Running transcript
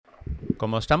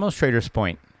Como estamos, Traders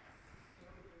Point,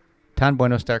 tan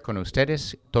bueno estar con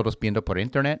ustedes, todos viendo por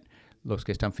internet, los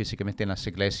que están físicamente en las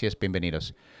iglesias,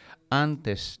 bienvenidos.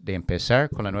 Antes de empezar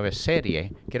con la nueva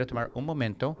serie, quiero tomar un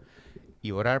momento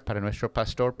y orar para nuestro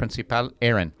pastor principal,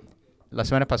 Aaron. La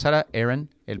semana pasada,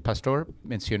 Aaron, el pastor,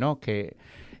 mencionó que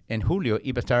en julio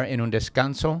iba a estar en un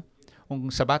descanso,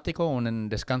 un sabático, un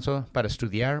descanso para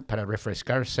estudiar, para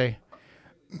refrescarse.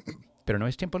 Pero no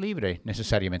es tiempo libre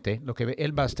necesariamente. Lo que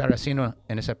él va a estar haciendo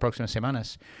en esas próximas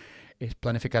semanas es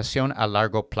planificación a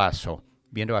largo plazo,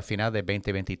 viendo a final de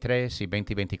 2023 y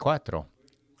 2024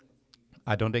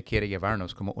 a dónde quiere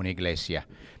llevarnos como una iglesia.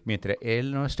 Mientras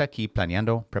él no está aquí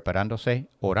planeando, preparándose,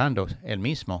 orando él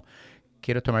mismo,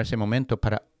 quiero tomar ese momento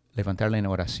para levantarle en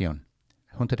oración.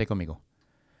 Júntate conmigo.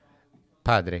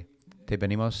 Padre, te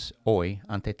venimos hoy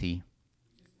ante ti.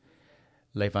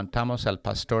 Levantamos al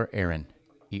pastor Aaron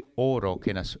y oro que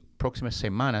en las próximas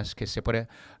semanas que se pueda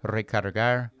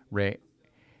recargar,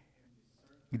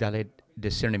 dale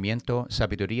discernimiento,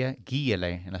 sabiduría,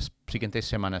 guíele en las siguientes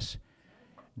semanas.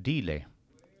 Dile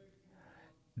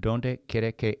dónde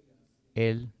quiere que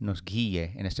Él nos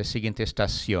guíe en esta siguiente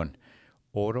estación.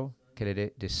 Oro que le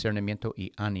dé discernimiento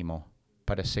y ánimo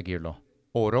para seguirlo.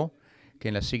 Oro que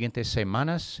en las siguientes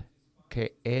semanas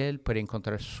que Él pueda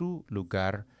encontrar su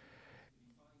lugar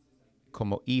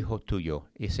como hijo tuyo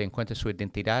y se encuentre su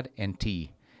identidad en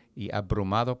ti y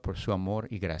abrumado por su amor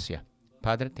y gracia.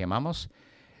 Padre, te amamos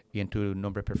y en tu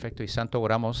nombre perfecto y santo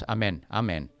oramos. Amén.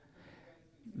 Amén.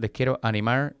 Le quiero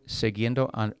animar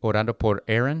siguiendo orando por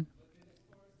Aaron,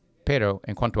 pero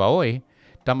en cuanto a hoy,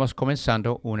 estamos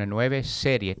comenzando una nueva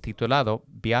serie titulado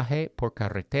Viaje por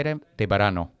carretera de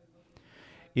verano.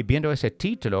 Y viendo ese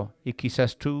título, y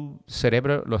quizás tu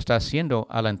cerebro lo está haciendo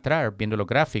al entrar viendo lo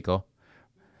gráfico,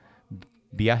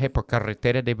 Viaje por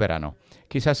carretera de verano.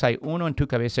 Quizás hay uno en tu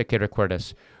cabeza que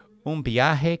recuerdas. Un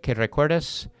viaje que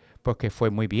recuerdas porque fue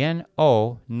muy bien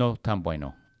o no tan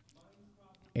bueno.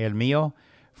 El mío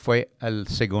fue el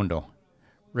segundo.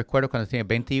 Recuerdo cuando tenía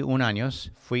 21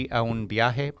 años, fui a un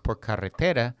viaje por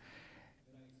carretera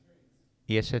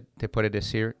y ese te puede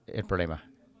decir el problema.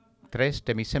 3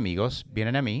 de mis amigos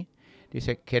vienen a mí,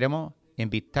 dicen, queremos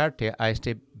invitarte a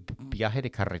este viaje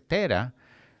de carretera.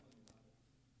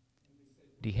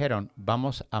 Dijeron,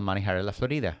 vamos a manejar en la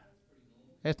Florida.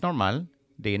 Es normal,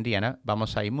 de Indiana,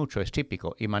 vamos a ir mucho, es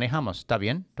típico, y manejamos, ¿está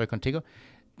bien? Estoy contigo.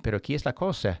 Pero aquí es la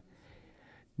cosa,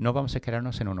 no vamos a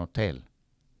quedarnos en un hotel.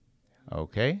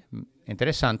 ¿Ok?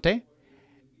 Interesante.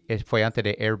 Fue antes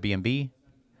de Airbnb,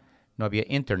 no había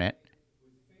internet,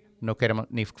 no queremos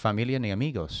ni familia ni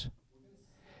amigos.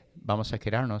 Vamos a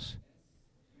quedarnos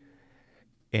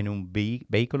en un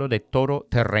vehículo de todo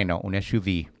terreno, un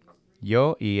SUV.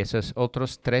 Yo y esos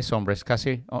otros 3 hombres,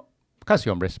 casi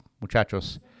hombres,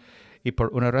 muchachos. Y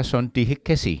por una razón dije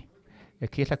que sí.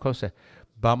 Aquí es la cosa.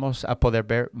 Vamos a poder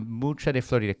ver mucha de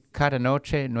Florida. Cada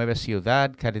noche, nueva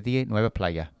ciudad, cada día, nueva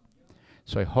playa.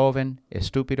 Soy joven,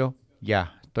 estúpido,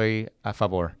 ya, estoy a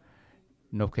favor.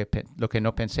 Lo que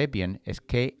no pensé bien es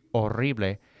qué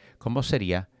horrible cómo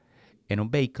sería en un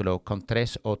vehículo con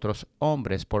 3 otros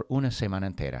hombres por una semana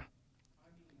entera.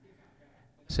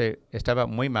 Estaba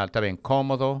muy mal, estaba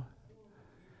incómodo.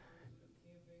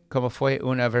 Como fue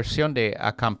una versión de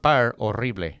acampar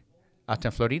horrible. Hasta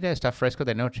en Florida está fresco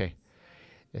de noche.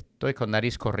 Estoy con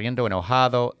nariz corriendo,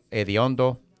 enojado,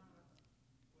 hediondo.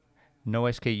 No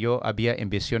es que yo había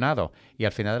envisionado. Y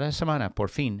al final de la semana, por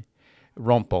fin,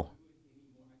 rompo.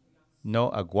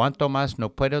 No aguanto más,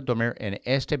 no puedo dormir en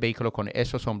este vehículo con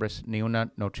esos hombres ni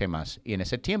una noche más. Y en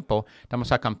ese tiempo,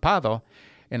 estamos acampados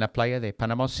en la playa de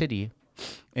Panama City,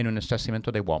 en un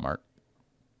estacionamiento de Walmart.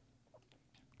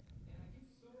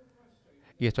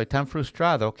 Y estoy tan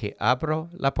frustrado que abro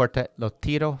la puerta, lo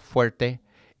tiro fuerte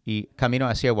y camino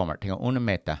hacia Walmart. Tengo una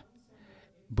meta.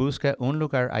 Busca un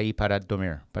lugar ahí para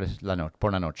dormir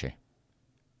por la noche.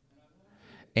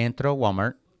 Entro a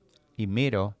Walmart y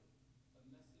miro.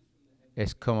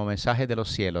 Es como mensaje de los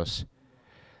cielos.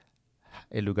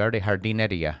 El lugar de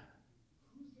jardinería.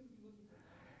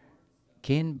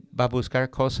 ¿Quién va a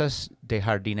buscar cosas de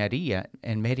jardinería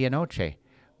en medianoche?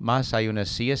 Más hay unas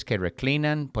sillas que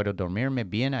reclinan, puedo dormirme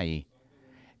bien ahí.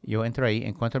 Yo entro ahí,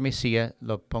 encuentro mi silla,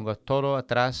 lo pongo todo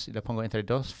atrás, lo pongo entre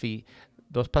dos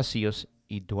pasillos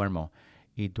y duermo.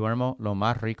 Y duermo lo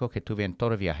más rico que tuve en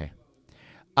todo el viaje.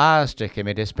 Hasta que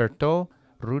me despertó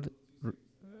Ruth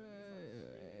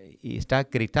y está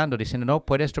gritando, diciendo, no,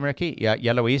 puedes dormir aquí.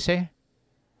 Ya lo hice.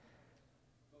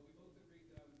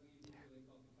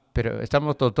 Pero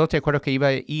estamos los dos de acuerdo que iba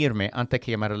a irme antes que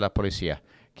llamara a la policía.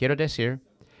 Quiero decir,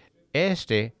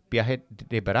 este viaje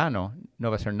de verano no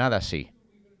va a ser nada así.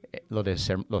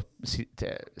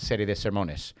 serie de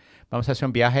sermones. Vamos a hacer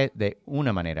un viaje de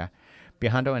una manera,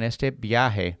 viajando en este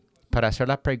viaje para hacer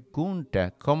la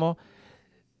pregunta, ¿cómo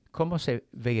se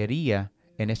vería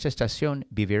en esta estación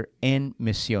vivir en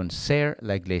misión, ser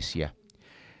la iglesia?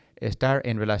 Estar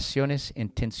en relaciones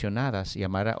intencionadas y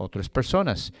amar a otras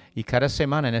personas. Y cada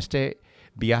semana en este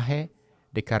viaje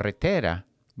de carretera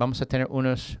vamos a tener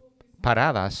unas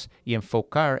paradas y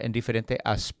enfocar en diferentes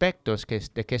aspectos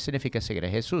de qué significa seguir a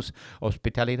Jesús.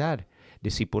 Hospitalidad,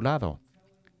 discipulado.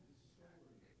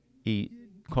 Y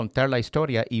contar la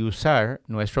historia y usar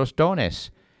nuestros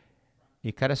dones.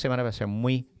 Y cada semana va a ser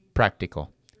muy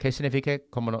práctico. ¿Qué significa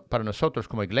para nosotros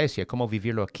como iglesia? ¿Cómo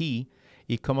vivirlo aquí?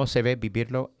 Y cómo se ve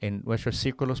vivirlo en nuestros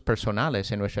círculos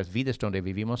personales, en nuestras vidas donde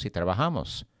vivimos y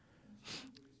trabajamos.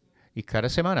 Y cada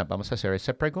semana vamos a hacer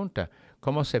esa pregunta.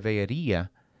 ¿Cómo se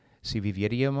vería si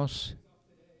viviríamos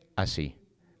así?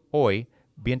 Hoy,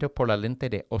 viendo por la lente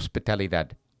de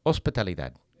hospitalidad.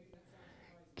 Hospitalidad.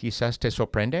 Quizás te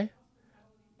sorprende.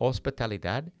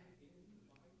 Hospitalidad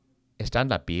está en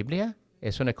la Biblia.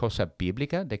 ¿Es una cosa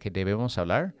bíblica de que debemos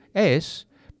hablar? Es,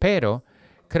 pero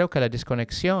creo que la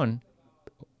desconexión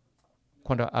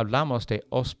cuando hablamos de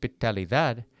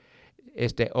hospitalidad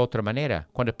es de otra manera.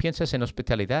 Cuando piensas en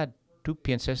hospitalidad, tú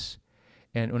piensas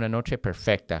en una noche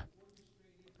perfecta,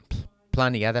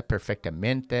 planeada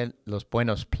perfectamente, los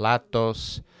buenos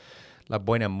platos, la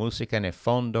buena música en el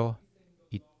fondo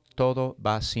y todo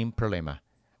va sin problema.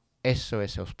 Eso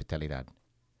es hospitalidad.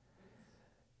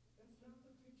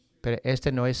 Pero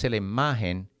esta no es la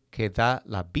imagen que da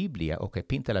la Biblia o que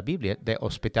pinta la Biblia de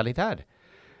hospitalidad.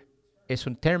 Es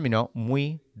un término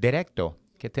muy directo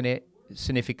que tiene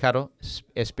significado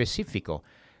específico.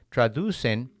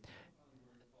 Traducen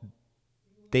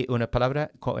de una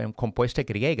palabra compuesta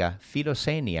griega,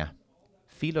 filosenia.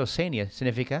 Filosenia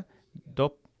significa,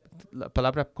 la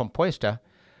palabra compuesta,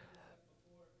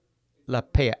 la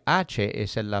PH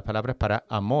es la palabra para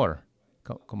amor,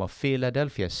 como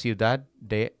Filadelfia, ciudad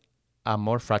de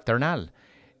amor fraternal.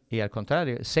 Y al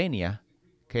contrario, senia,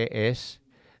 que es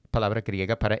palabra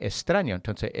griega para extraño.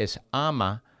 Entonces es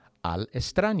ama al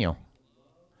extraño.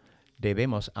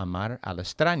 Debemos amar al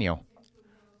extraño.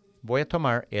 Voy a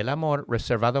tomar el amor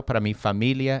reservado para mi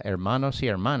familia, hermanos y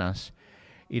hermanas,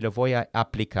 y lo voy a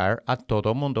aplicar a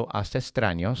todo mundo, hasta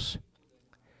extraños,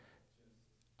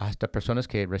 hasta personas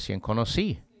que recién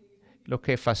conocí. Lo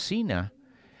que fascina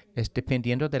es,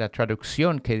 dependiendo de la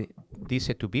traducción que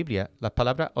dice tu Biblia, la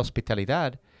palabra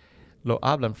hospitalidad lo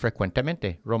hablan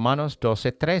frecuentemente. Romanos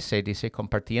 12:13 dice,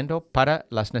 compartiendo para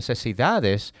las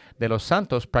necesidades de los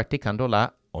santos, practicando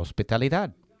la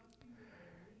hospitalidad.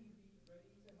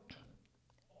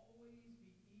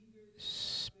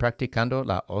 Practicando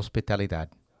la hospitalidad.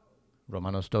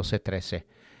 Romanos 12:13.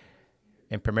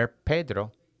 En 1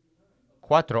 Pedro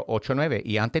 4:8-9.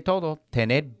 Y ante todo,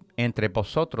 tened entre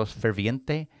vosotros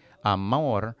ferviente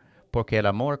amor, porque el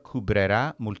amor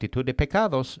cubrirá multitud de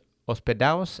pecados.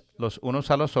 Hospedaos los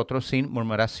unos a los otros sin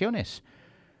murmuraciones.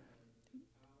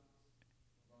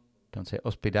 Entonces,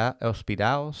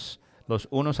 hospedaos los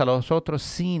unos a los otros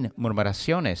sin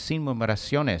murmuraciones, sin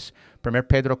murmuraciones. 1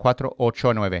 Pedro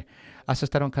 4:8-9. ¿Has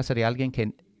estado en casa de alguien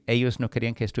que ellos no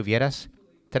querían que estuvieras?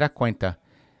 Te das cuenta.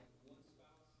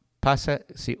 Pasa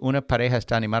si una pareja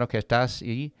está animado que estás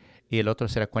y el otro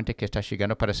se da cuenta que estás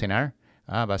llegando para cenar.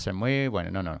 Va a ser muy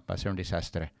bueno. No, va a ser un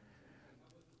desastre.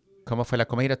 ¿Cómo fue la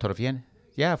comida? ¿Todo bien?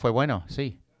 Ya, fue bueno,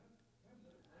 sí.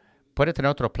 Puede tener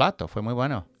otro plato, fue muy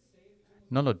bueno.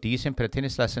 No lo dicen, pero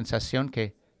tienes la sensación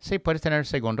que sí, puedes tener el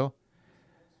segundo.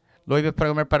 Lo iba a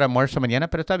comer para almuerzo mañana,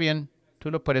 pero está bien.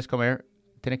 Tú lo puedes comer,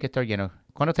 tiene que estar lleno.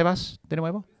 ¿Cuándo te vas de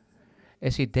nuevo?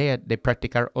 Esa idea de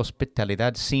practicar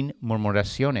hospitalidad sin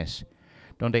murmuraciones,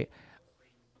 donde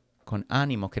con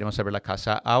ánimo queremos abrir la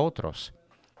casa a otros.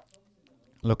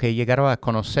 Lo que llegaron a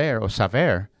conocer o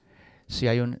saber, si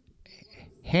hay un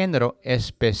género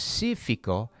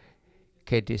específico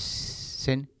que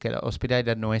dicen que la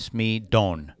hospitalidad no es mi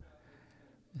don.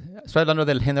 Estoy hablando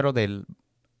del género de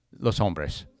los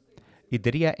hombres. Y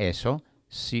diría eso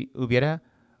si hubiera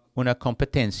una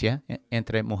competencia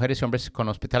entre mujeres y hombres con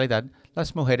hospitalidad.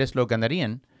 Las mujeres lo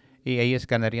ganarían y ellas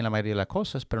ganarían la mayoría de las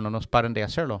cosas, pero no nos paran de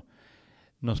hacerlo.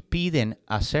 Nos piden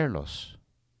hacerlos.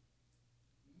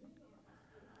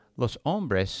 Los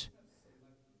hombres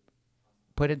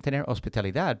pueden tener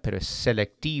hospitalidad, pero es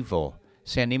selectivo.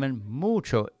 Se animan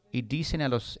mucho y dicen a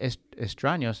los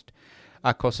extraños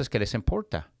a cosas que les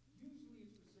importa.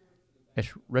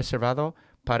 Es reservado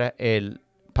para el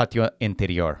patio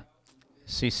interior.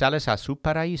 Si sales a su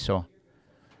paraíso,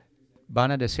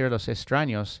 van a decir a los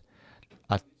extraños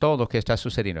a todo lo que está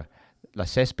sucediendo. La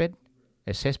césped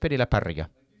el césped y la parrilla.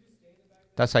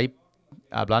 ¿Estás ahí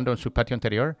hablando en su patio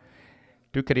interior?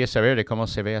 ¿Tú querías saber de cómo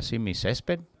se ve así mi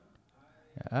césped?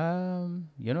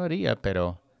 Yo no haría,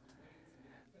 pero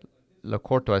lo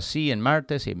corto así en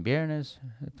martes y en viernes.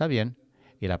 Está bien.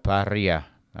 Y la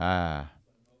parrilla.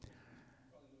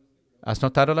 ¿Has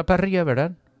notado la parrilla,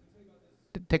 verdad?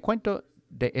 Te cuento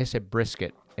de ese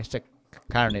brisket, esta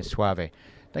carne suave.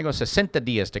 Tengo 60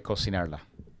 días de cocinarla.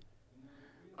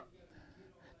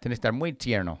 Tiene que estar muy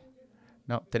tierno.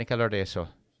 No, tiene que hablar de eso.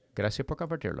 Gracias por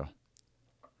compartirlo.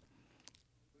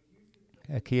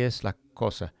 Aquí es la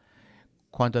cosa.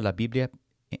 Cuando la Biblia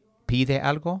pide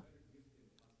algo,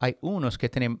 hay unos que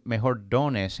tienen mejor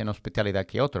dones en hospitalidad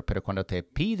que otros, pero cuando te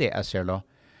pide hacerlo,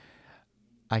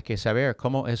 hay que saber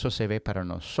cómo eso se ve para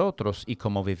nosotros y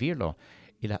cómo vivirlo.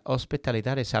 Y la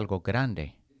hospitalidad es algo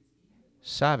grande.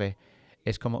 ¿Sabe?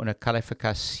 Es como una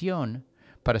calificación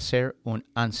para ser un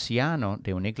anciano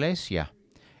de una iglesia.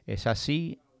 Es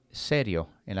así serio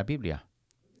en la Biblia.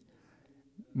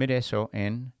 Mire eso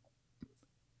en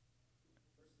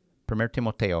 1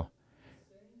 Timoteo.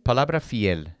 Palabra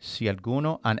fiel, si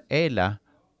alguno anhela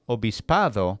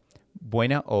obispado,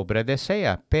 buena obra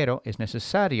desea, pero es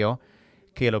necesario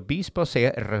que el obispo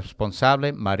sea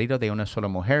responsable, marido de una sola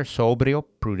mujer, sobrio,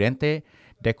 prudente,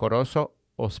 decoroso,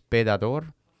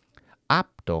 hospedador,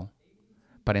 apto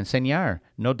para enseñar,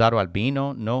 no dado al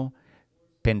vino, no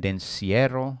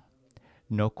pendenciero,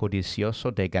 no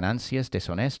codicioso de ganancias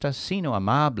deshonestas, sino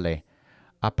amable,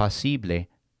 apacible,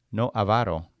 no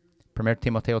avaro. 1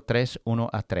 Timoteo 3, 1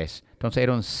 a 3. Entonces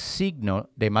era un signo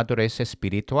de madurez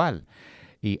espiritual.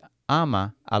 Y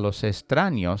ama a los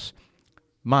extraños,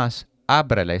 mas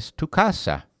ábreles tu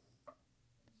casa.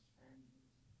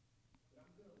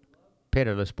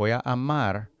 Pero los voy a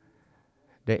amar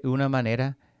de una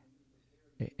manera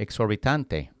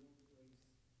exorbitante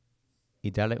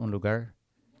y darle un lugar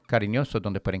cariñoso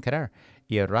donde pueden quedar.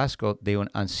 Y el rasgo de un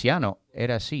anciano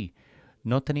era así.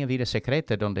 No tenía vida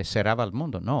secreta donde cerraba el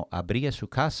mundo. No, abría su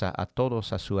casa a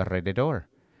todos a su alrededor.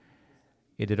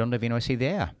 ¿Y de dónde vino esa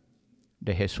idea?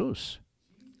 De Jesús.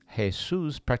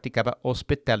 Jesús practicaba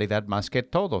hospitalidad más que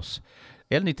todos.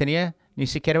 Él ni tenía ni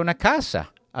siquiera una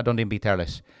casa a donde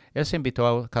invitarles. Él se invitó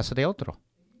a casa de otro.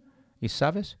 ¿Y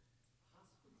sabes?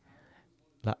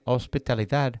 La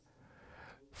hospitalidad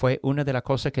fue una de las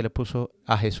cosas que le puso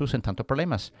a Jesús en tantos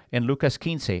problemas. En Lucas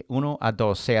 15, 1 a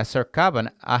 2, se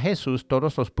acercaban a Jesús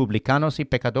todos los publicanos y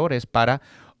pecadores para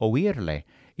oírle.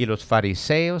 Y los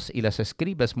fariseos y los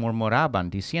escribas murmuraban,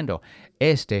 diciendo,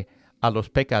 Este a los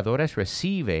pecadores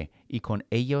recibe y con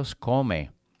ellos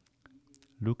come.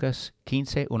 Lucas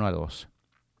 15, 1 a 2.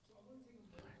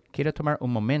 Quiero tomar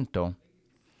un momento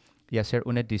y hacer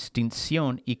una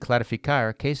distinción y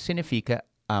clarificar qué significa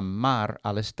amar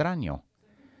al extraño.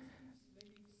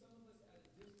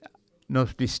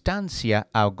 Nos distancia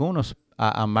a algunos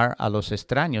a amar a los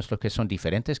extraños, los que son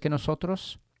diferentes que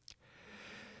nosotros,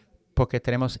 porque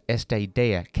tenemos esta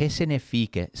idea. ¿Qué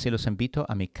significa si los invito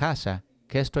a mi casa?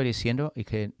 ¿Qué estoy diciendo y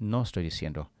qué no estoy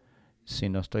diciendo? Si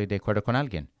no estoy de acuerdo con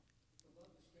alguien.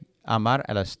 Amar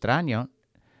al extraño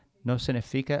no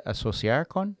significa asociar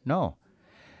con, no.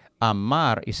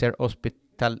 Amar y ser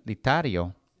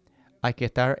hospitalitario, hay que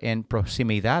estar en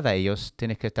proximidad a ellos,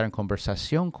 tienes que estar en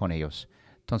conversación con ellos.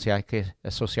 Entonces hay que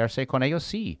asociarse con ellos,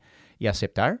 sí. ¿Y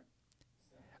aceptar?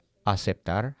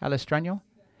 ¿Aceptar al extraño?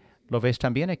 Lo ves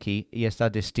también aquí, y esta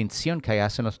distinción que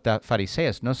hacen los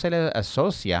fariseos. No se le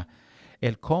asocia,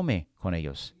 él come con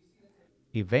ellos.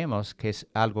 Y vemos que es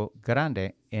algo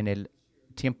grande en el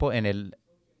tiempo, en el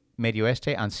Medio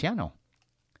Oeste anciano.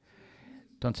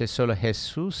 Entonces solo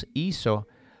Jesús hizo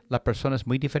las personas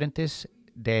muy diferentes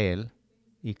de él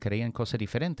y creían cosas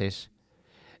diferentes,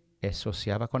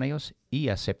 asociaba con ellos y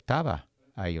aceptaba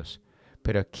a ellos.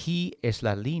 Pero aquí es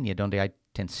la línea donde hay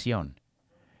tensión.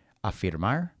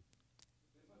 Afirmar.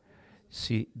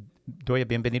 Si doy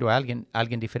bienvenido a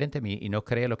alguien diferente a mí y no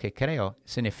cree lo que creo,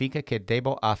 ¿significa que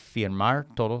debo afirmar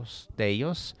todos de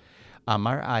ellos?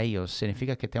 Amar a ellos,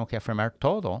 ¿significa que tengo que afirmar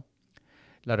todo?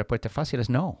 La respuesta fácil es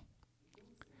no.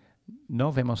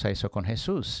 No vemos eso con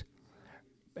Jesús.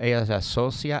 Ella se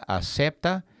asocia,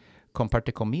 acepta,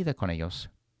 comparte comida con ellos,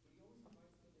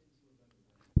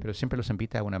 pero siempre los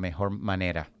invita a una mejor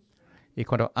manera. Y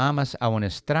cuando amas a un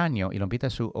extraño y lo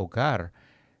invitas a su hogar,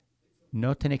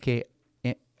 no tiene que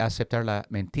aceptar la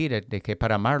mentira de que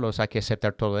para amarlos hay que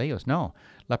aceptar todo de ellos. No,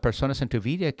 las personas en tu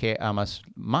vida que amas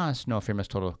más no afirmas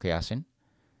todo lo que hacen.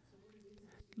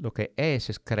 Lo que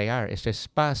es crear este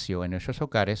espacio en nuestros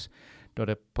hogares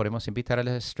donde podemos invitar al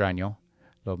extraño,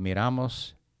 lo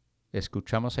miramos,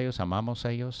 escuchamos a ellos, amamos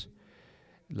a ellos.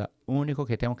 Lo único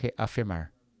que tengo que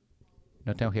afirmar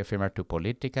No tengo que afirmar tu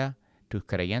política, tus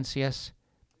creencias.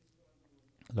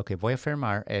 Lo que voy a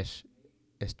afirmar es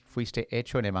fuiste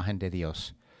hecho en la imagen de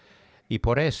Dios. Y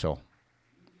por eso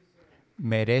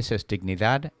mereces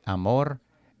dignidad, amor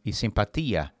y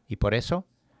simpatía. Y por eso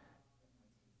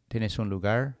tienes un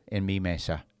lugar en mi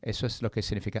mesa. Eso es lo que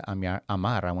significa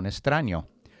amar a un extraño.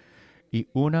 Y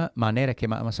una manera que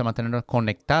vamos a mantenernos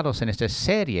conectados en esta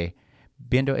serie,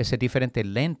 viendo esas diferentes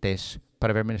lentes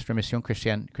para ver nuestra misión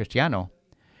cristiano,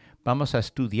 vamos a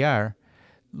estudiar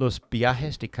los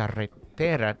viajes de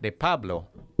carretera de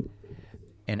Pablo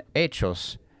en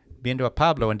Hechos, viendo a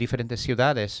Pablo en diferentes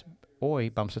ciudades. Hoy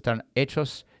vamos a estar en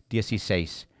Hechos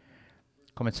 16,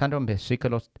 comenzando en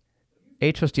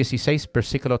Hechos 16,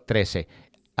 versículo 13.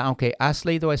 Aunque has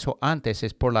leído eso antes,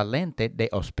 es por la lente de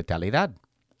hospitalidad.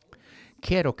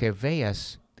 Quiero que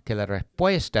veas que la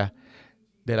respuesta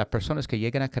de las personas que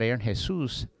llegan a creer en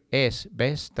Jesús es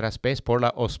vez tras vez por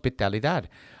la hospitalidad.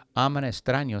 Aman a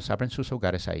extraños, abren sus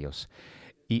hogares a ellos.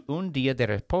 Y un día de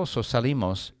reposo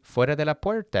salimos fuera de la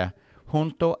puerta,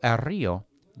 junto al río,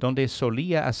 donde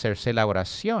solía hacerse la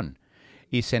oración.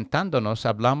 Y sentándonos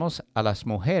hablamos a las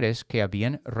mujeres que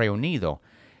habían reunido.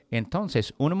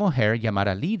 Entonces una mujer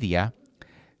llamada Lidia,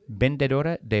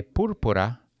 vendedora de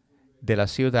púrpura de la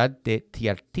ciudad de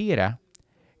Tiatira,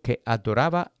 que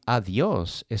adoraba a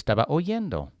Dios, estaba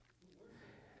oyendo.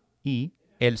 Y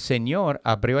el Señor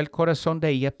abrió el corazón de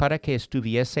ella para que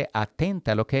estuviese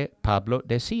atenta a lo que Pablo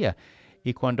decía.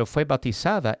 Y cuando fue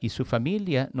bautizada y su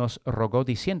familia nos rogó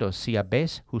diciendo, si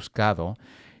habéis juzgado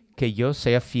que yo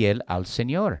sea fiel al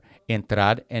Señor,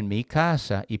 entrad en mi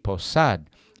casa y posad.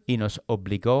 Y nos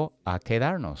obligó a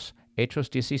quedarnos. Hechos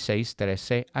 16,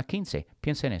 13 a 15.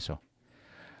 Piensa en eso.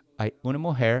 Hay una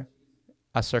mujer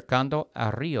acercando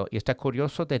al río y está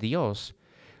curioso de Dios,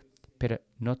 pero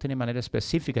no tiene manera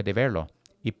específica de verlo.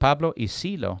 Y Pablo y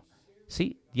Silo,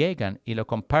 sí, llegan y lo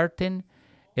comparten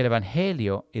el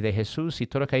Evangelio y de Jesús y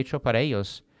todo lo que ha hecho para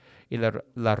ellos y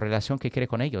la relación que quiere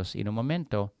con ellos. Y en un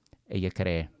momento, ella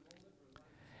cree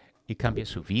y cambia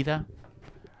su vida.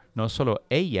 No solo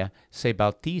ella se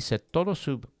bautiza, toda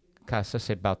su casa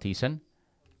se bautizan.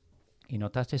 Y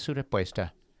notaste su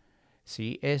respuesta.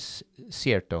 Sí, es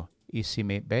cierto. Y si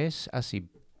me ves así,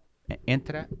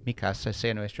 entra a mi casa,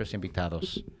 sean nuestros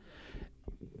invitados.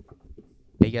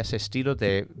 Ella es estilo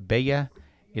de Bella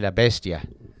y la Bestia.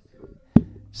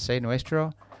 Sé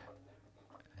nuestro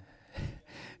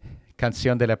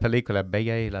canción de la película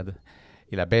Bella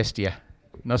y la Bestia.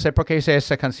 No sé por qué hice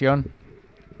esa canción.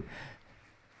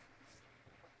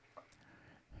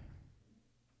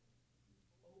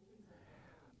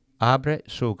 Abre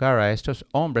su hogar a estos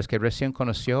hombres que recién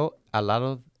conoció al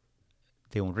lado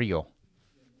de un río.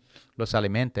 Los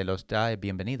alimenta, los da el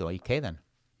bienvenido y quedan.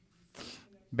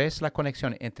 ¿Ves la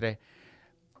conexión entre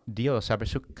Dios abre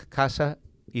su casa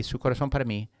y su corazón para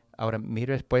mí? Ahora mi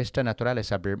respuesta natural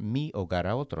es abrir mi hogar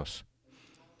a otros.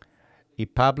 Y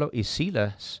Pablo y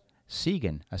Silas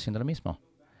siguen haciendo lo mismo.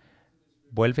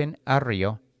 Vuelven al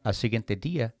río al siguiente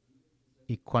día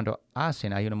y cuando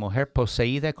hacen hay una mujer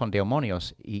poseída con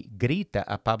demonios y grita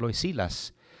a Pablo y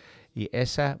Silas. Y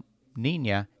esa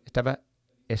niña estaba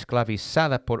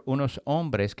esclavizada por unos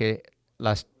hombres que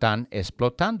la están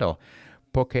explotando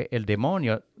porque el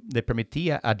demonio le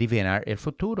permitía adivinar el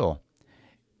futuro.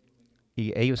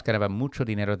 Y ellos ganaban mucho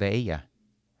dinero de ella.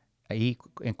 Ahí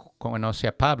conoce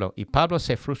a Pablo. Y Pablo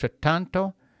se frustra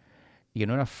tanto y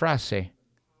en una frase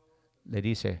le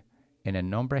dice, en el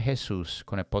nombre de Jesús,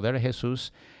 con el poder de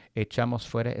Jesús, echamos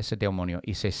fuera ese demonio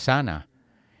y se sana.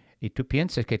 Y tú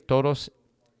piensas que todos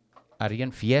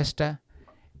harían fiesta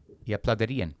y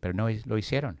aplaudirían, pero no lo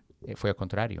hicieron. Fue al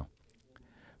contrario.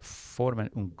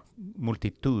 Forman una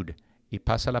multitud y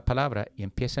pasa la palabra y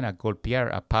empiezan a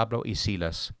golpear a Pablo y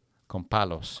Silas con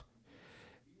palos.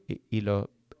 Y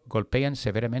lo golpean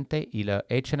severamente y lo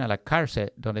echan a la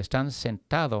cárcel donde están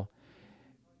sentados,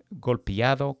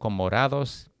 golpeados, con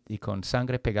morados y con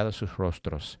sangre pegada a sus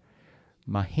rostros.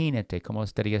 Imagínate cómo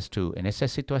estarías tú en esa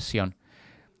situación.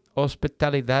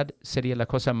 Hospitalidad sería la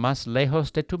cosa más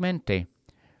lejos de tu mente.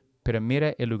 Pero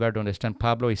mira el lugar donde están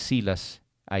Pablo y Silas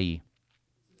ahí.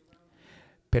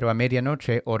 Pero a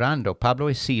medianoche, orando, Pablo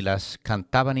y Silas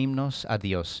cantaban himnos a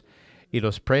Dios y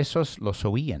los presos los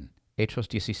oían. Hechos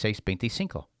 16,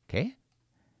 25. ¿Qué?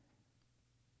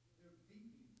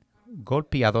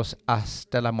 Golpeados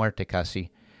hasta la muerte casi.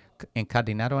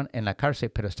 Encadenaron en la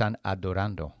cárcel, pero están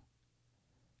adorando.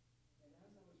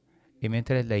 Y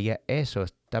mientras leía eso,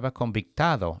 estaba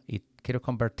convictado y quiero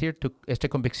compartir esta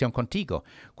convicción contigo.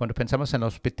 Cuando pensamos en la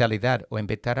hospitalidad o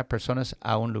invitar a personas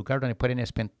a un lugar donde pueden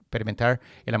experimentar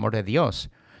el amor de Dios,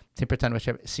 siempre está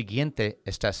nuestra siguiente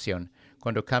estación.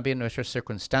 cuando cambian nuestras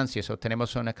circunstancias o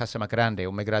tenemos una casa más grande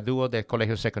o me gradúo del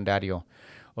colegio secundario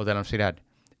o de la universidad,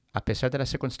 a pesar de las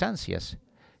circunstancias,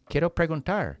 quiero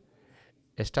preguntar,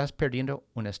 ¿estás perdiendo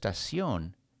una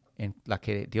estación en la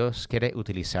que Dios quiere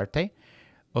utilizarte?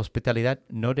 Hospitalidad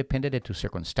no depende de tus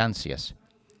circunstancias.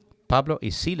 Pablo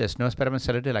y Silas no esperaban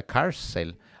salir de la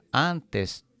cárcel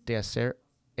antes de hacer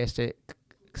esta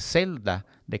celda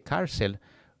de cárcel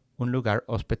un lugar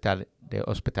de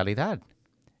hospitalidad.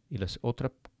 Y los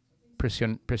otros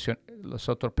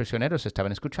prisioneros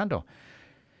estaban escuchando.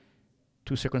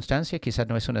 Tu circunstancia quizás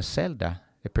no es una celda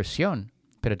de prisión,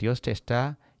 pero Dios te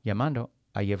está llamando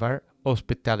a llevar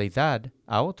hospitalidad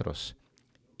a otros.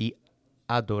 Y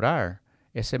adorar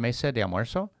esa mesa de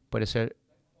almuerzo puede ser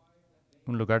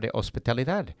un lugar de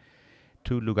hospitalidad.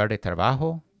 Tu lugar de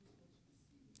trabajo.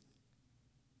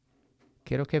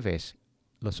 Quiero que ves,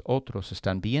 los otros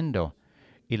están viendo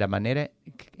y la manera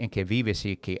en que vives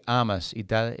y que amas y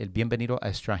da el bienvenido a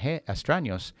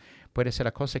extraños puede ser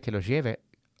la cosa que los lleve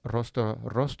rostro a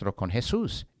rostro con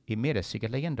Jesús. Y mire, sigue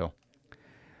leyendo.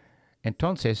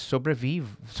 Entonces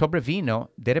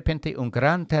sobrevino de repente un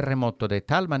gran terremoto de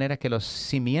tal manera que los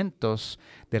cimientos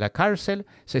de la cárcel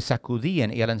se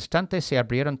sacudían y al instante se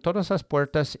abrieron todas las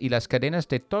puertas y las cadenas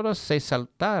de todos se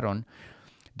saltaron.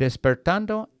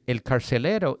 Despertando el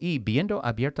carcelero y viendo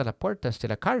abiertas las puertas de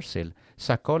la cárcel,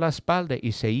 sacó la espada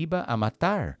y se iba a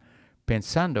matar,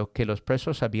 pensando que los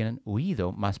presos habían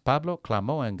huido. Mas Pablo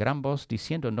clamó en gran voz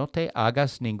diciendo, no te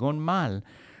hagas ningún mal,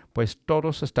 pues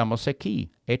todos estamos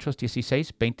aquí. Hechos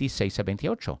 16, 26 a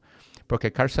 28. Porque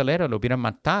el carcelero lo hubiera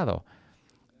matado.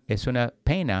 Es una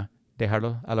pena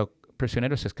dejarlo a los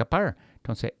prisioneros escapar.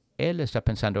 Entonces, él está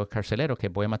pensando, el carcelero, que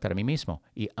voy a matar a mí mismo.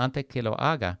 Y antes que lo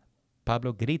haga,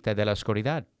 Pablo grita de la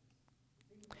oscuridad.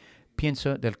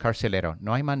 Pienso del carcelero.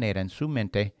 No hay manera en su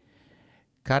mente.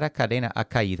 Cada cadena ha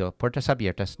caído, puertas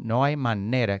abiertas. No hay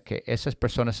manera que esas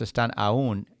personas están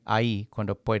aún ahí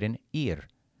cuando pueden ir.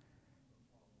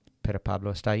 Pero Pablo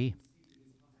está ahí.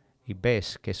 Y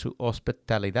ves que su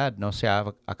hospitalidad no se ha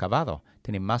acabado.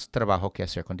 Tiene más trabajo que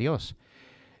hacer con Dios.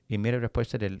 Y mira la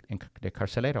respuesta del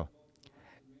carcelero.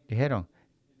 Dijeron,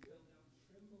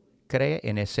 cree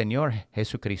en el Señor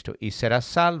Jesucristo y serás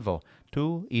salvo,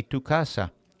 tú y tu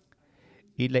casa.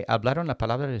 Y le hablaron la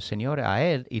palabra del Señor a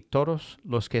él y todos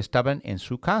los que estaban en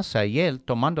su casa. Y él,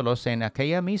 tomándolos en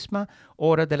aquella misma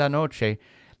hora de la noche,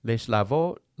 les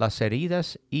lavó las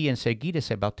heridas y enseguida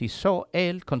se bautizó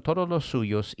él con todos los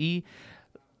suyos y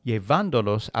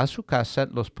llevándolos a su casa,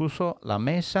 los puso a la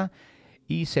mesa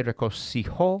y se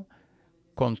regocijó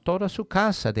con toda su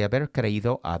casa de haber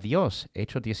creído a Dios.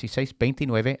 Hechos 16,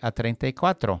 29 a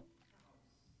 34.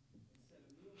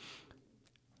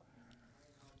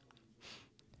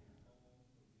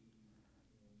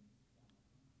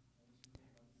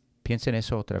 Piensen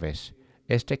eso otra vez.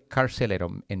 Este carcelero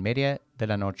en media de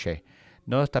la noche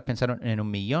no está pensando en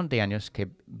 1,000,000 de años que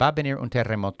va a venir un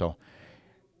terremoto,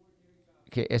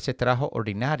 que ese trabajo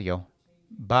ordinario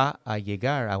va a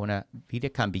llegar a una vida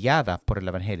cambiada por el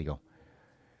Evangelio.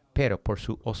 Pero por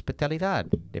su hospitalidad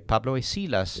de Pablo y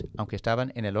Silas, aunque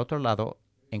estaban en el otro lado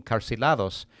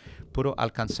encarcelados, pudo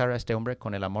alcanzar a este hombre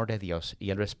con el amor de Dios.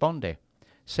 Y él responde,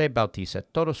 se bautiza,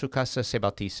 toda su casa se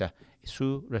bautiza.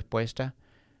 Su respuesta,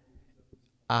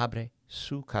 abre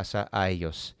su casa a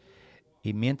ellos.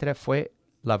 Y mientras fue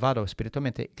lavado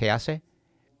espiritualmente, ¿qué hace?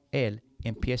 Él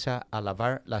empieza a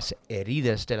lavar las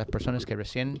heridas de las personas que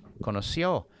recién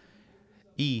conoció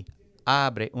y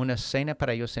abre una cena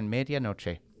para ellos en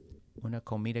medianoche, una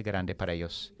comida grande para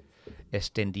ellos,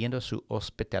 extendiendo su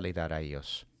hospitalidad a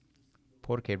ellos,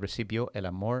 porque recibió el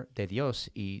amor de Dios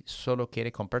y solo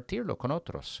quiere compartirlo con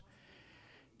otros.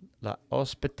 La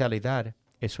hospitalidad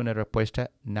es una respuesta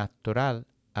natural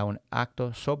a un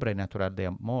acto sobrenatural de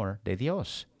amor de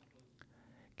Dios.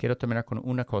 Quiero terminar con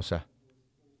una cosa.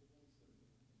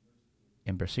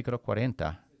 En versículo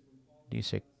 40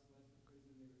 dice,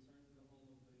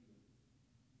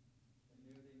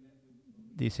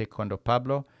 cuando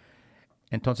Pablo,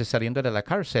 entonces saliendo de la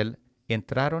cárcel,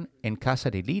 entraron en casa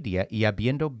de Lidia y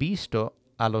habiendo visto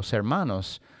a los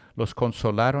hermanos, los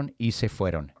consolaron y se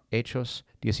fueron. Hechos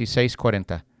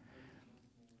 16:40.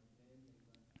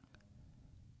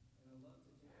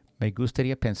 Me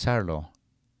gustaría pensarlo.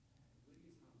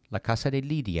 La casa de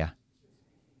Lidia,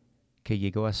 que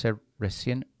llegó a ser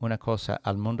recién una cosa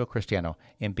al mundo cristiano,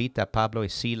 invita a Pablo y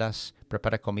Silas,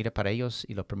 prepara comida para ellos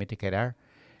y los permite quedar.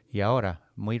 Y ahora,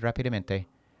 muy rápidamente,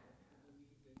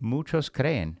 muchos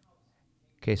creen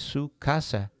que su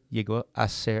casa llegó a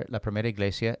ser la primera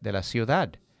iglesia de la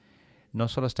ciudad. No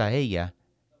solo está ella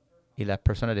y la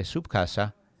persona de su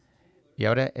casa, Y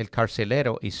ahora el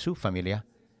carcelero y su familia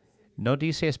no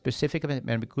dice específicamente,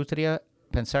 me gustaría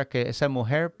pensar que esa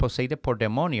mujer poseída por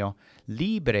demonio,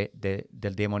 libre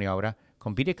del demonio ahora,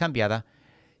 con vida cambiada,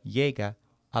 llega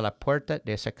a la puerta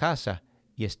de esa casa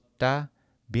y está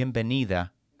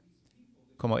bienvenida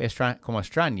como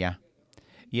extraña.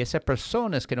 Y esas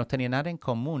personas que no tenían nada en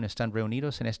común están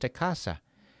reunidos en esta casa.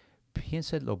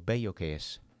 Piensa lo bello que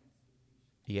es.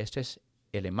 Y esta es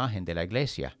la imagen de la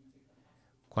iglesia.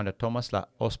 Cuando tomas la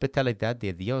hospitalidad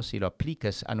de Dios y lo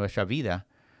aplicas a nuestra vida,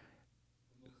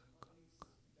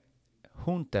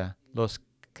 junta los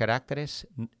caracteres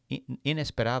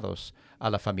inesperados a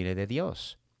la familia de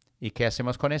Dios. ¿Y qué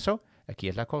hacemos con eso? Aquí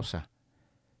es la cosa.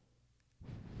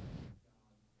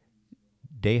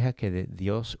 Deja que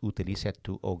Dios utilice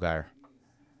tu hogar.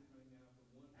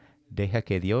 Deja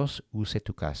que Dios use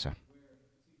tu casa.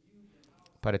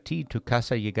 Para ti, tu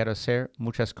casa llegará a ser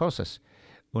muchas cosas.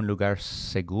 Un lugar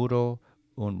seguro,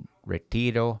 un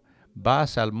retiro.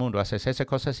 Vas al mundo, haces esas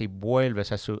cosas y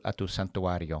vuelves a tu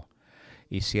santuario.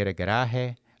 Y cierra el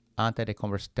garaje antes de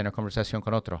tener conversación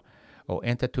con otro. O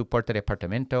entra a tu puerta de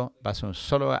apartamento, vas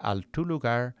solo a tu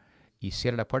lugar y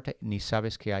cierra la puerta, ni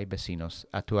sabes que hay vecinos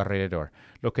a tu alrededor.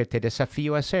 Lo que te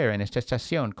desafío a hacer en esta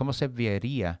estación, ¿cómo se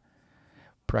vería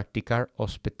practicar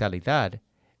hospitalidad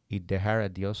y dejar a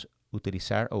Dios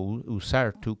utilizar o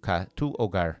usar tu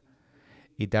hogar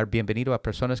y dar bienvenido a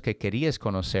personas que querías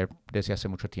conocer desde hace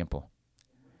mucho tiempo?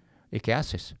 ¿Y qué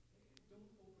haces?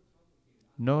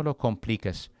 No lo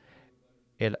compliques.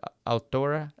 La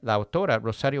autora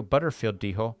Rosario Butterfield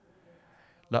dijo,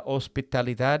 la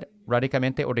hospitalidad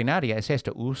radicalmente ordinaria es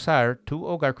esto, usar tu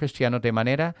hogar cristiano de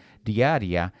manera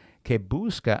diaria que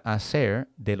busca hacer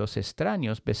de los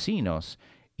extraños vecinos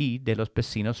y de los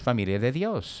vecinos familia de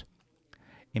Dios.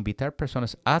 Invitar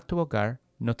personas a tu hogar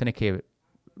no tiene que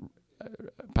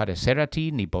parecer a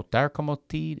ti ni votar como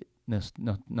ti,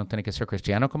 no tiene que ser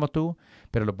cristiano como tú,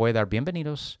 pero le voy a dar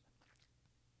bienvenidos.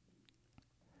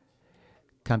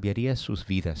 Cambiaría sus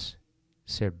vidas,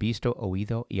 ser visto,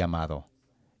 oído y amado.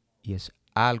 Y es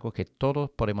algo que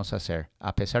todos podemos hacer,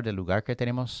 a pesar del lugar que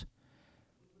tenemos.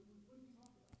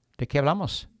 ¿De qué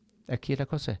hablamos? Aquí es la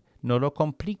cosa. No lo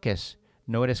compliques.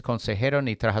 No eres consejero,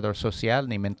 ni trabajador social,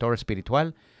 ni mentor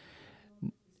espiritual.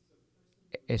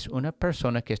 Es una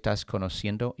persona que estás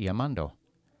conociendo y amando.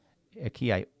 Aquí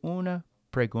hay una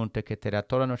pregunta que te da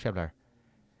toda la noche a hablar.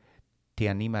 ¿Te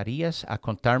animarías a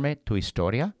contarme tu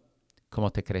historia?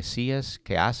 ¿Cómo te crecías?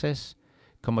 ¿Qué haces?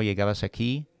 ¿Cómo llegabas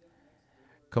aquí?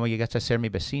 ¿Cómo llegaste a ser mi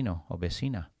vecino o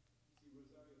vecina?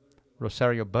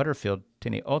 Rosario Butterfield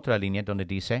tiene otra línea donde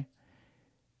dice,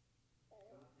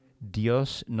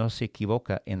 Dios no se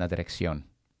equivoca en la dirección,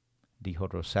 dijo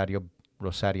Rosaria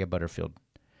Butterfield.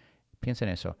 Piensa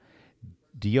en eso.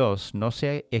 Dios no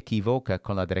se equivoca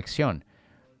con la dirección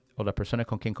o la persona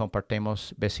con quien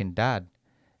compartimos vecindad.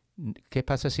 ¿Qué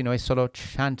pasa si no es solo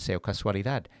chance o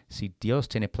casualidad? Si Dios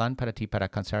tiene plan para ti para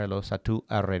alcanzarlos a tu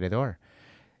alrededor.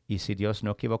 Y si Dios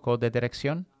no equivocó de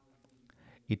dirección,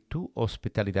 y tu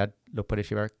hospitalidad lo puedes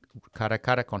llevar cara a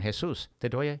cara con Jesús.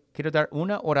 Quiero dar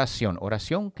una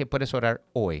oración que puedes orar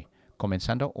hoy,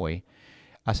 comenzando hoy.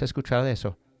 ¿Has escuchado de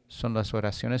eso? Son las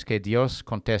oraciones que Dios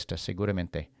contesta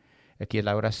seguramente. Aquí es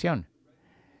la oración.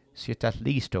 Si estás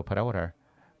listo para orar,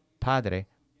 Padre,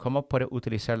 ¿cómo puedo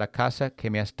utilizar la casa que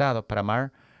me has dado para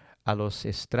amar a los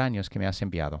extraños que me has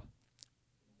enviado?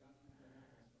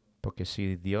 Porque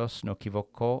si Dios no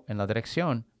equivocó en la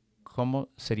dirección, ¿cómo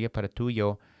sería para tú y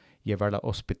yo llevar la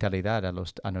hospitalidad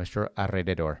a nuestro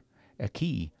alrededor?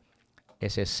 Aquí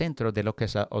es el centro de lo que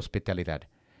es la hospitalidad.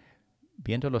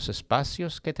 Viendo los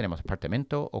espacios que tenemos,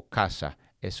 apartamento o casa,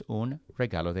 es un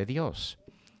regalo de Dios.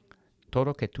 Todo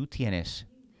lo que tú tienes,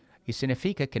 y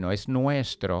significa que no es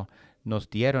nuestro, nos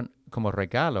dieron como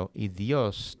regalo y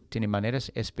Dios tiene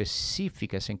maneras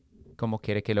específicas en cómo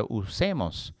quiere que lo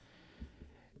usemos.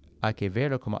 Hay que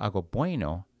verlo como algo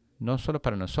bueno, no solo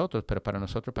para nosotros, pero para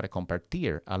nosotros para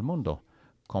compartir al mundo,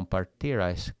 compartir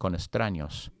con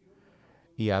extraños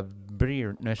y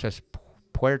abrir nuestras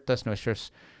puertas,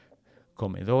 nuestros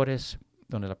comedores,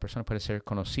 donde la persona puede ser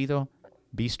conocido,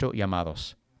 visto y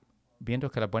amados,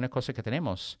 viendo que las buenas cosas que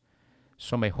tenemos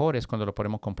son mejores cuando lo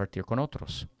podemos compartir con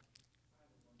otros.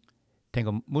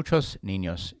 Tengo muchos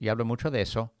niños y hablo mucho de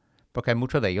eso porque hay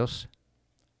muchos de ellos.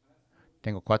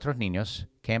 Tengo 4 niños,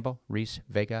 Campbell, Reese,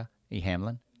 Vega y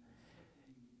Hamlin.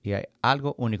 Y hay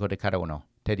algo único de cada uno.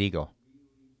 Te digo,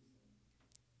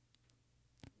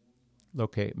 lo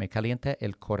que me calienta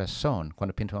el corazón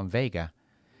cuando pienso en Vega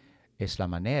es la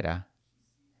manera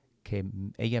que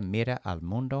ella mira al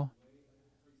mundo.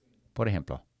 Por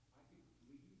ejemplo,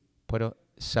 puedo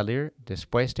salir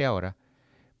después de ahora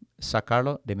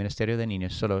sacarlo del ministerio de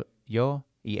niños, solo yo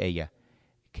y ella.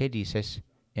 ¿Qué dices?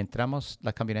 Entramos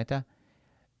la camioneta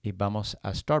y vamos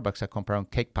a Starbucks a comprar un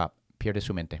cake pop. Pierde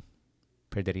su mente.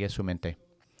 Perdería su mente.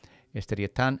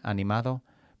 Estaría tan animado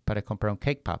para comprar un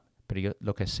cake pop. Pero yo,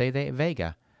 lo que sé de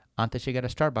Vega, antes de llegar a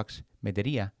Starbucks, me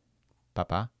diría,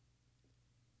 papá,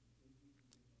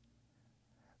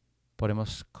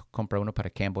 ¿podemos comprar uno para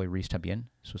Campbell y Reese también,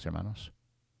 sus hermanos?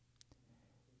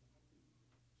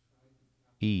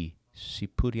 Y si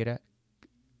pudiera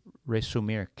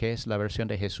resumir qué es la versión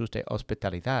de Jesús de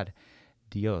hospitalidad,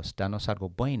 Dios, danos algo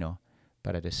bueno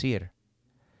para decir,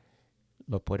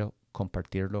 ¿lo puedo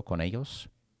compartirlo con ellos?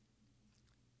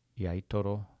 Y ahí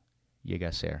todo llega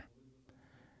a ser.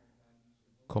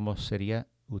 ¿Cómo sería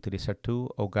utilizar tu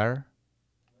hogar?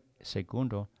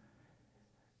 Segundo,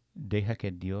 deja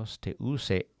que Dios te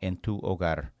use en tu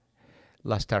hogar.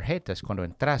 Las tarjetas, cuando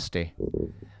entraste,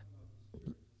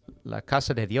 la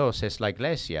casa de Dios es la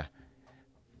iglesia.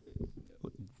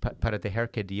 Para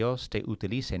dejar que Dios te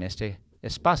utilice en este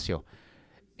espacio.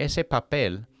 Ese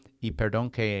papel, y perdón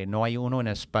que no hay uno en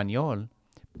español,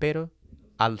 pero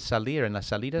al salir en las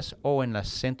salidas o en el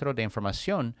centro de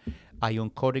información hay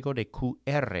un código de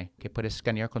QR que puedes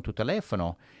escanear con tu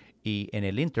teléfono, y en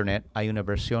el internet hay una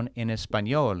versión en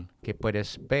español que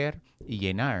puedes ver y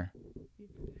llenar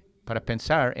para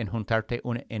pensar en juntarte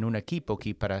en un equipo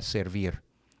aquí para servir.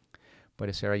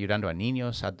 Puede ser ayudando a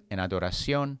niños en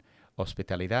adoración,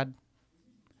 hospitalidad.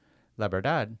 La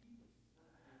verdad,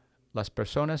 las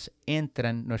personas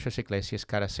entran en nuestras iglesias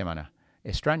cada semana.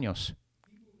 Extraños.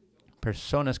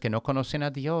 Personas que no conocen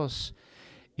a Dios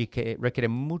y que requiere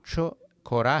mucho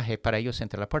coraje para ellos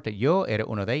entrar a la puerta. Yo era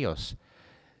uno de ellos.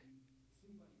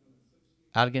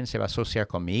 Alguien se va a asociar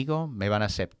conmigo, me van a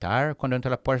aceptar cuando entro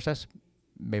a las puertas,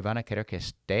 me van a querer que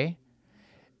esté.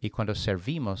 Y cuando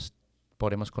servimos,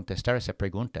 podemos contestar esa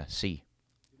pregunta, sí.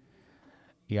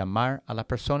 Y amar a las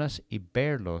personas y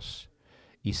verlos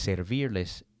y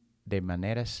servirles de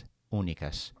maneras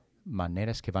únicas,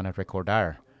 maneras que van a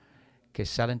recordar, que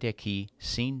salen de aquí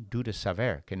sin duda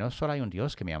saber que no solo hay un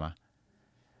Dios que me ama,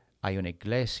 hay una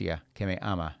iglesia que me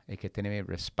ama y que tiene mi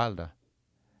respaldo,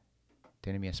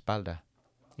 tiene mi espalda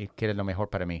y quiere lo mejor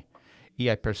para mí. Y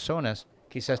hay personas,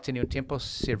 quizás tienen un tiempo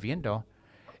sirviendo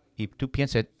y tú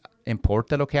piensas,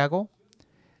 ¿importa lo que hago?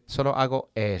 Solo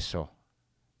hago eso.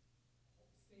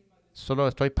 Solo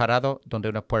estoy parado donde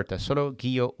una puerta, solo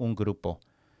guío un grupo.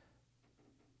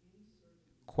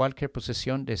 Cualquier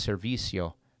posición de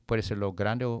servicio puede ser lo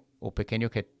grande o pequeño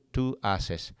que tú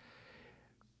haces.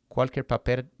 Cualquier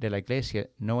papel de la iglesia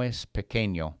no es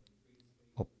pequeño.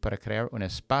 O para crear un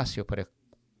espacio para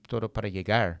todo para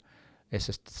llegar. Es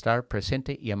estar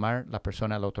presente y amar a la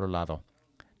persona al otro lado.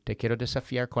 Te quiero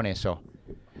desafiar con eso.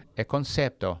 El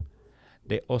concepto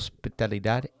de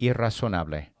hospitalidad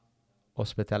irrazonable.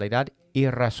 Hospitalidad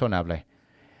irrazonable.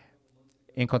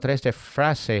 Encontré esta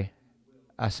frase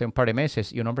hace un par de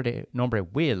meses y un hombre de nombre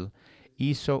Will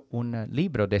hizo un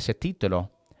libro de ese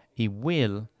título. Y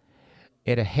Will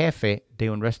era jefe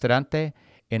de un restaurante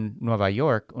en Nueva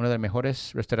York, uno de los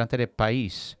mejores restaurantes del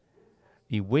país.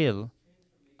 Y Will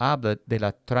habla de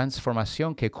la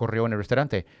transformación que ocurrió en el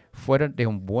restaurante. Fuera de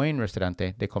un buen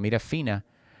restaurante de comida fina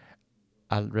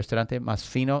al restaurante más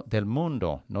fino del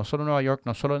mundo. No solo en Nueva York,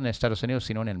 no solo en Estados Unidos,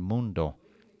 sino en el mundo.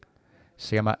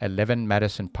 Se llama 11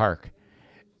 Madison Park.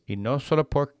 Y no solo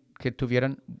porque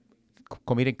tuvieran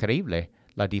comida increíble,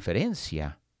 la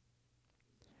diferencia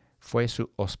fue su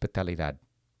hospitalidad.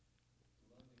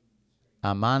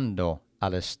 Amando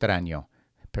al extraño,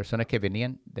 personas que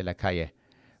venían de la calle,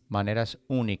 maneras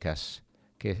únicas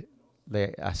que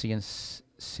le hacían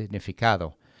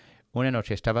significado. Una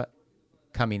noche estaba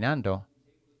caminando,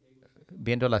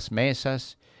 viendo las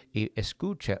mesas y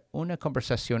escucha una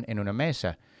conversación en una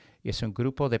mesa. Y es un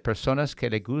grupo de personas que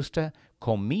les gusta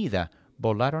comida.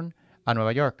 Volaron a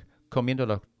Nueva York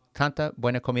comiendo tanta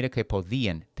buena comida que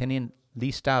podían. Tenían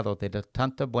listado de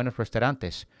tantos buenos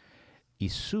restaurantes. Y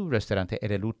su restaurante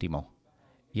era el último.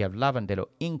 Y hablaban de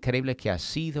lo increíble que ha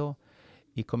sido.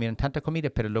 Y comieron tanta comida,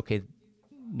 pero lo que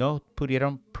no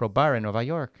pudieron probar en Nueva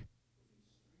York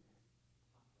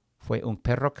fue un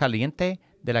perro caliente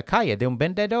de la calle, de un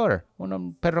vendedor.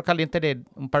 Un perro caliente de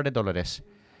un par de dólares.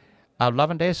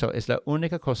 Hablaban de eso. Es la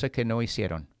única cosa que no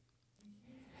hicieron.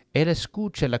 Él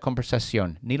escucha la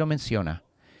conversación, ni lo menciona.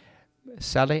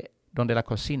 Sale donde la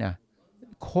cocina,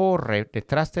 corre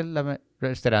detrás del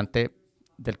restaurante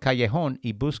del callejón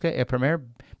y busca el primer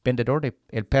vendedor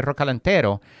del perro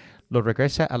calentero. Lo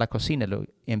regresa a la cocina, lo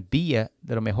envía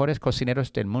de los mejores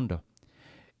cocineros del mundo.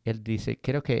 Él dice,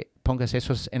 quiero que pongas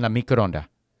esos en la microonda.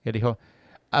 Él dijo,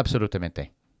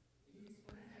 absolutamente.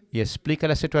 y explica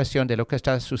la situación de lo que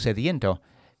está sucediendo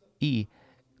y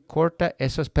corta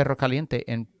esos perros calientes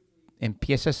en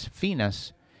piezas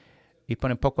finas y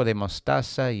pone un poco de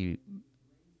mostaza y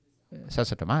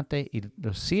salsa de tomate y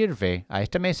lo sirve a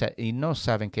esta mesa y no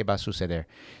saben qué va a suceder.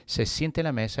 Se siente en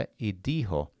la mesa y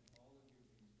dijo,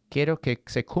 quiero que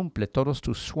se cumplan todos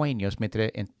tus sueños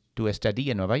mientras en tu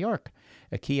estadía en Nueva York.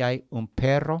 Aquí hay un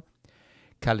perro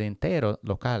calentero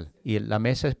local y la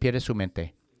mesa pierde su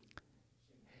mente.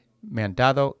 Me han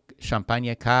dado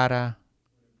champaña cara,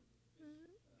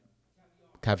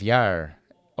 caviar,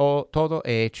 todo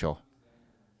he hecho.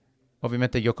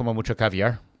 Obviamente yo como mucho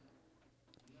caviar.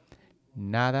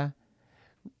 Nada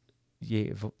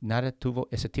tuvo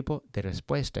ese tipo de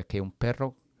respuesta que un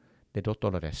perro de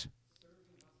 $2.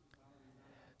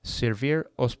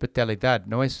 Servir hospitalidad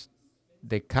no es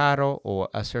de caro o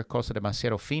hacer cosas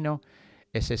demasiado fino,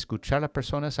 es escuchar a las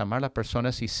personas, amar a las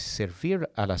personas y servir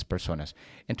a las personas.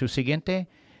 En tu siguiente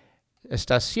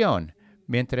estación,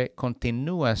 mientras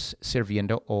continúas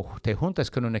sirviendo o te juntas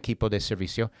con un equipo de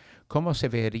servicio, ¿cómo se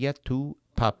vería tu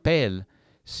papel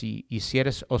si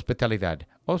hicieras hospitalidad?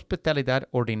 Hospitalidad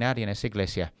ordinaria en esa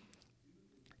iglesia.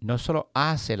 No solo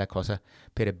hace la cosa,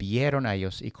 pero vieron a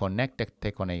ellos y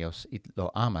conéctate con ellos y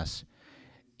lo amas.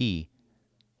 Y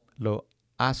lo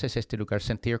haces este lugar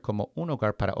sentir como un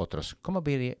hogar para otros. ¿Cómo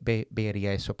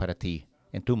vería eso para ti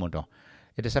en tu mundo?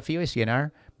 El desafío es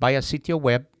llenar, vaya al sitio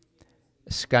web,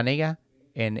 escanea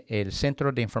en el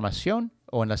centro de información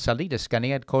o en la salida,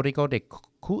 escanea el código de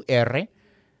QR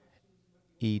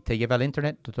y te lleva al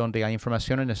internet donde hay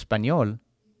información en español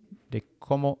de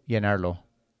cómo llenarlo.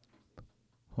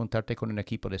 Juntarte con un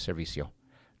equipo de servicio.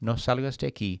 No salgas de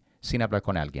aquí sin hablar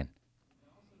con alguien.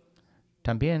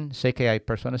 También sé que hay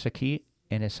personas aquí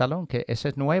en el salón que eso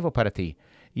es nuevo para ti.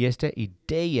 Y esta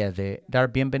idea de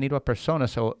dar bienvenido a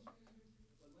personas o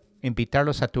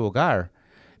invitarlos a tu hogar,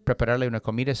 prepararle una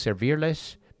comida,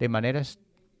 servirles de maneras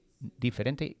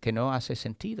diferentes que no hace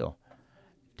sentido.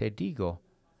 Te digo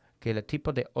que el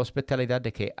tipo de hospitalidad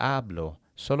de que hablo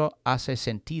solo hace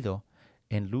sentido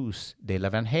en luz del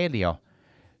Evangelio.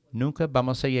 Nunca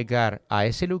vamos a llegar a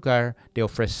ese lugar de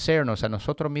ofrecernos a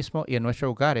nosotros mismos y a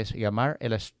nuestros hogares y amar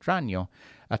al extraño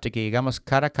hasta que llegamos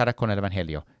cara a cara con el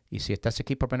Evangelio. Y si estás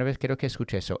aquí por primera vez, quiero que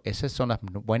escuches eso. Esas son las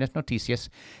buenas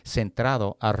noticias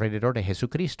centrado alrededor de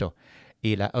Jesucristo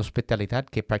y la hospitalidad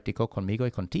que practicó conmigo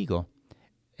y contigo.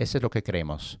 Eso es lo que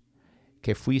creemos,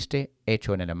 que fuiste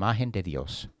hecho en la imagen de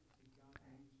Dios,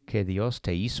 que Dios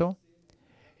te hizo.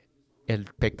 El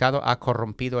pecado ha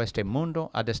corrompido a este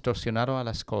mundo, ha distorsionado a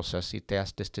las cosas y te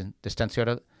has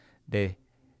distanciado de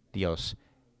Dios.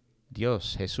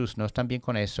 Dios, Jesús, no están bien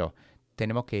con eso.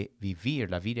 Tenemos que vivir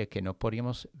la vida que no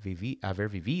podíamos haber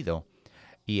vivido.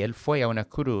 Y Él fue a una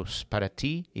cruz para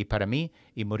ti y para mí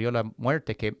y murió la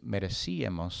muerte que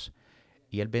merecíamos.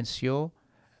 Y Él venció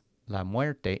la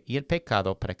muerte y el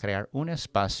pecado para crear un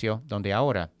espacio donde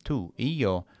ahora tú y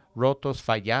yo, rotos,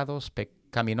 fallados,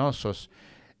 pecaminosos,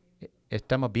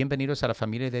 estamos bienvenidos a la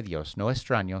familia de Dios, no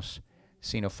extraños,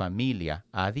 sino familia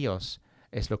a Dios,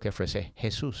 es lo que ofrece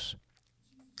Jesús.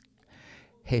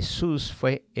 Jesús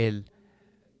fue el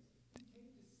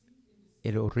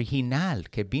original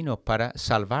que vino para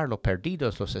salvar los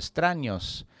perdidos, los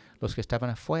extraños, los que estaban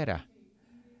afuera.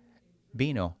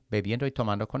 Vino bebiendo y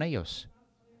tomando con ellos.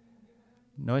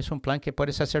 ¿No es un plan que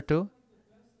puedes hacer tú?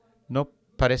 ¿No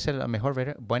parece la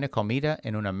mejor buena comida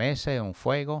en una mesa, en un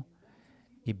fuego?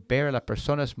 Y ver a las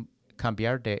personas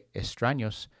cambiar de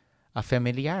extraños a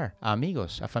familiar, a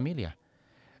amigos, a familia.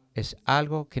 Es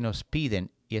algo que nos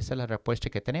piden y esa es la respuesta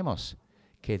que tenemos.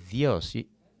 Que Dios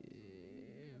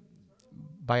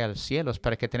vaya al cielo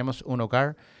para que tenemos un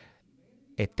hogar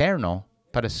eterno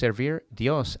para servir a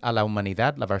Dios a la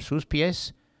humanidad, lavar sus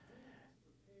pies,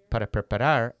 para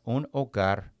preparar un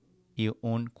hogar y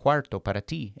un cuarto para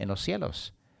ti en los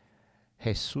cielos.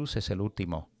 Jesús es el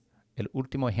último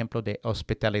ejemplo de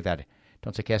hospitalidad.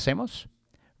 Entonces, ¿qué hacemos?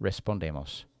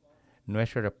 Respondemos.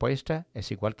 Nuestra respuesta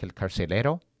es igual que el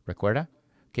carcelero, ¿recuerda?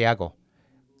 ¿Qué hago?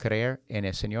 Creer en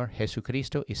el Señor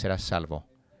Jesucristo y serás salvo.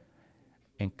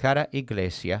 En cada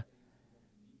iglesia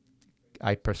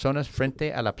hay personas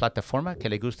frente a la plataforma que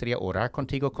le gustaría orar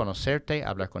contigo, conocerte,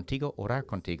 hablar contigo, orar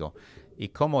contigo. ¿Y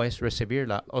cómo es recibir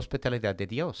la hospitalidad de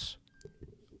Dios?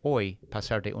 Hoy,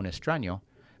 pasar de un extraño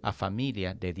a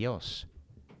familia de Dios.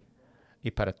 Y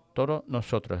para todos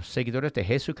nosotros, seguidores de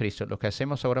Jesucristo, lo que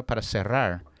hacemos ahora para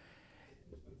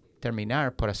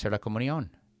terminar por hacer la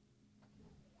comunión.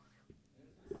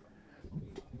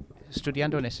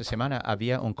 Estudiando en esta semana,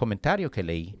 había un comentario que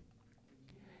leí.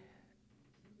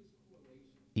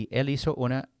 Y él hizo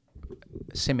una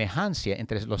semejanza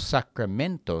entre los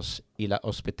sacramentos y la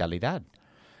hospitalidad.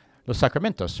 Los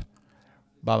sacramentos,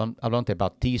 hablando de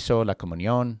bautizo, la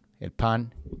comunión, el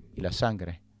pan y la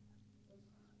sangre.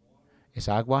 Es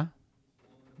agua,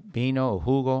 vino o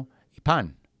jugo y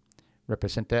pan.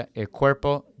 Representa el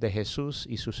cuerpo de Jesús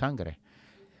y su sangre.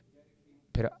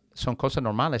 Pero son cosas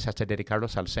normales hasta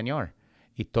dedicarlos al Señor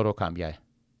y todo cambia.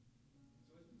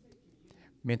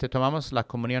 Mientras tomamos la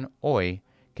comunión hoy,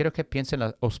 quiero que piensen en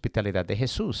la hospitalidad de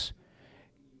Jesús,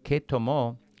 que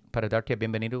tomó para darte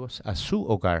bienvenidos a su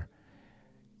hogar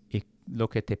y lo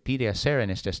que te pide hacer en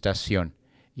esta estación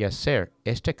y hacer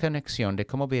esta conexión de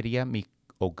cómo vería mi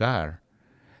hogar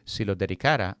si lo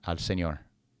dedicara al Señor.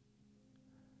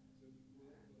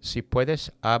 Si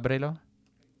puedes, ábrelo,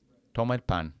 toma el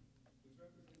pan,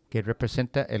 que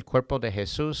representa el cuerpo de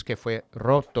Jesús que fue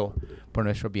roto por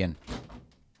nuestro bien.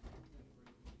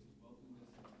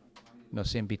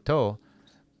 Nos invitó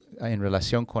en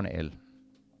relación con Él.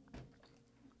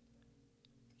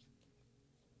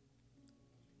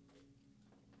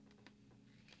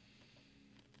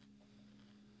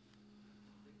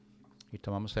 Y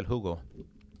tomamos el jugo,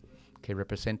 que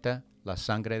representa la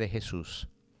sangre de Jesús,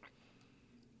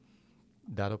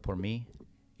 dado por mí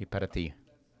y para ti.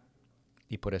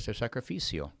 Y por ese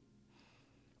sacrificio,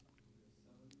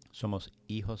 somos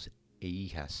hijos e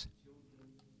hijas,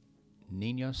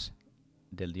 niños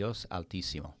del Dios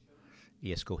Altísimo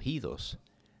y escogidos,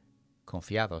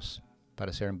 confiados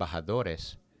para ser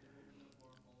embajadores,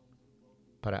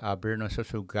 para abrir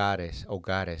nuestros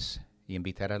hogares y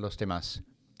invitar a los demás.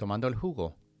 Tomando el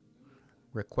jugo,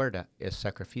 recuerda el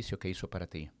sacrificio que hizo para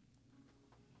ti.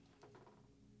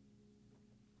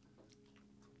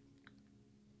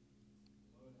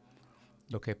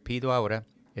 Lo que pido ahora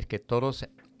es que todos,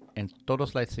 en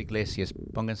todas las iglesias,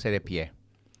 pónganse de pie.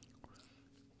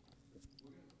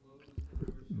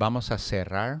 Vamos a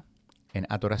cerrar en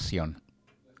adoración.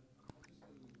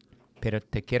 Pero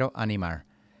te quiero animar.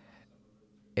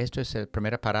 Esto es la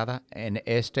primera parada en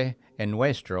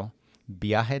nuestro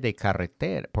viaje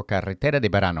de por carretera de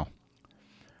verano.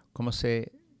 ¿Cómo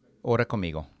se ora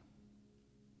conmigo?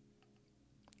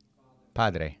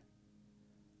 Padre,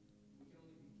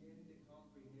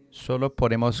 solo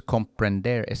podemos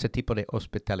comprender ese tipo de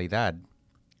hospitalidad.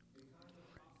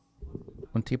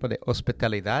 Un tipo de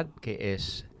hospitalidad que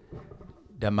es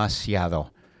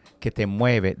demasiado, que te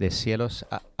mueve de cielos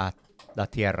a la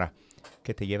tierra,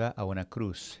 que te lleva a una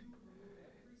cruz,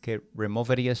 que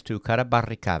removerías tu cara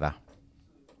barricada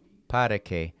para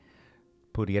que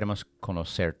pudiéramos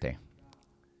conocerte,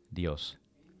 Dios.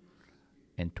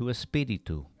 En tu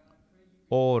espíritu,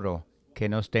 oro que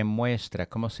nos demuestra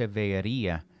cómo se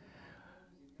vería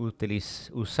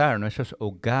usar nuestros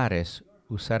hogares,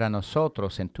 usar a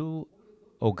nosotros en tu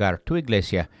hogar, tu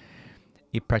iglesia,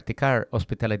 y practicar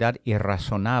hospitalidad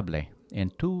irrazonable en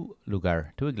tu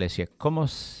lugar, tu iglesia. ¿Cómo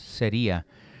sería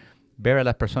ver a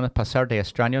las personas pasar de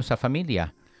extraños a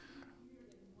familia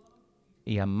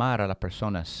y amar a las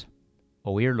personas,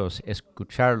 oírlos,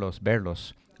 escucharlos,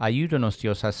 verlos? Ayúdanos,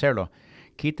 Dios, a hacerlo.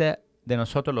 Quita de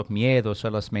nosotros los miedos o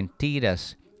las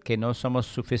mentiras que no somos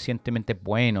suficientemente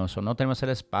buenos o no tenemos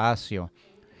el espacio,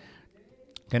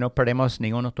 que no perdemos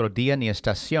ningún otro día ni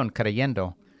estación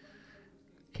creyendo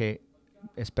que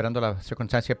esperando la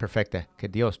circunstancia perfecta, que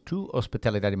Dios, tu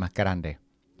hospitalidad es más grande.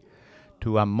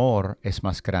 Tu amor es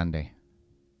más grande.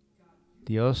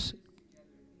 Dios,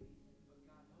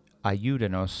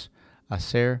 ayúdanos a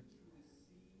ser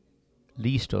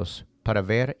listos para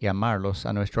ver y amarlos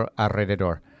a nuestro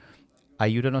alrededor.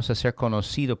 Ayúdanos a ser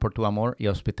conocidos por tu amor y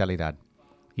hospitalidad.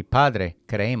 Y Padre,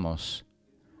 creemos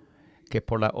que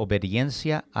por la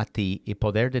obediencia a ti y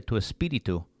poder de tu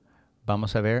Espíritu,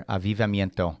 vamos a ver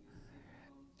avivamiento.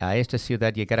 A esta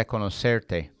ciudad llegar a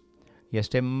conocerte y a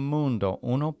este mundo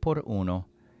uno por uno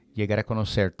llegar a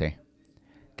conocerte.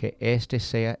 Que este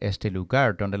sea este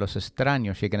lugar donde los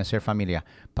extraños lleguen a ser familia.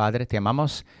 Padre, te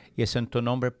amamos y es en tu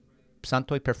nombre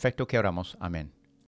santo y perfecto que oramos. Amén.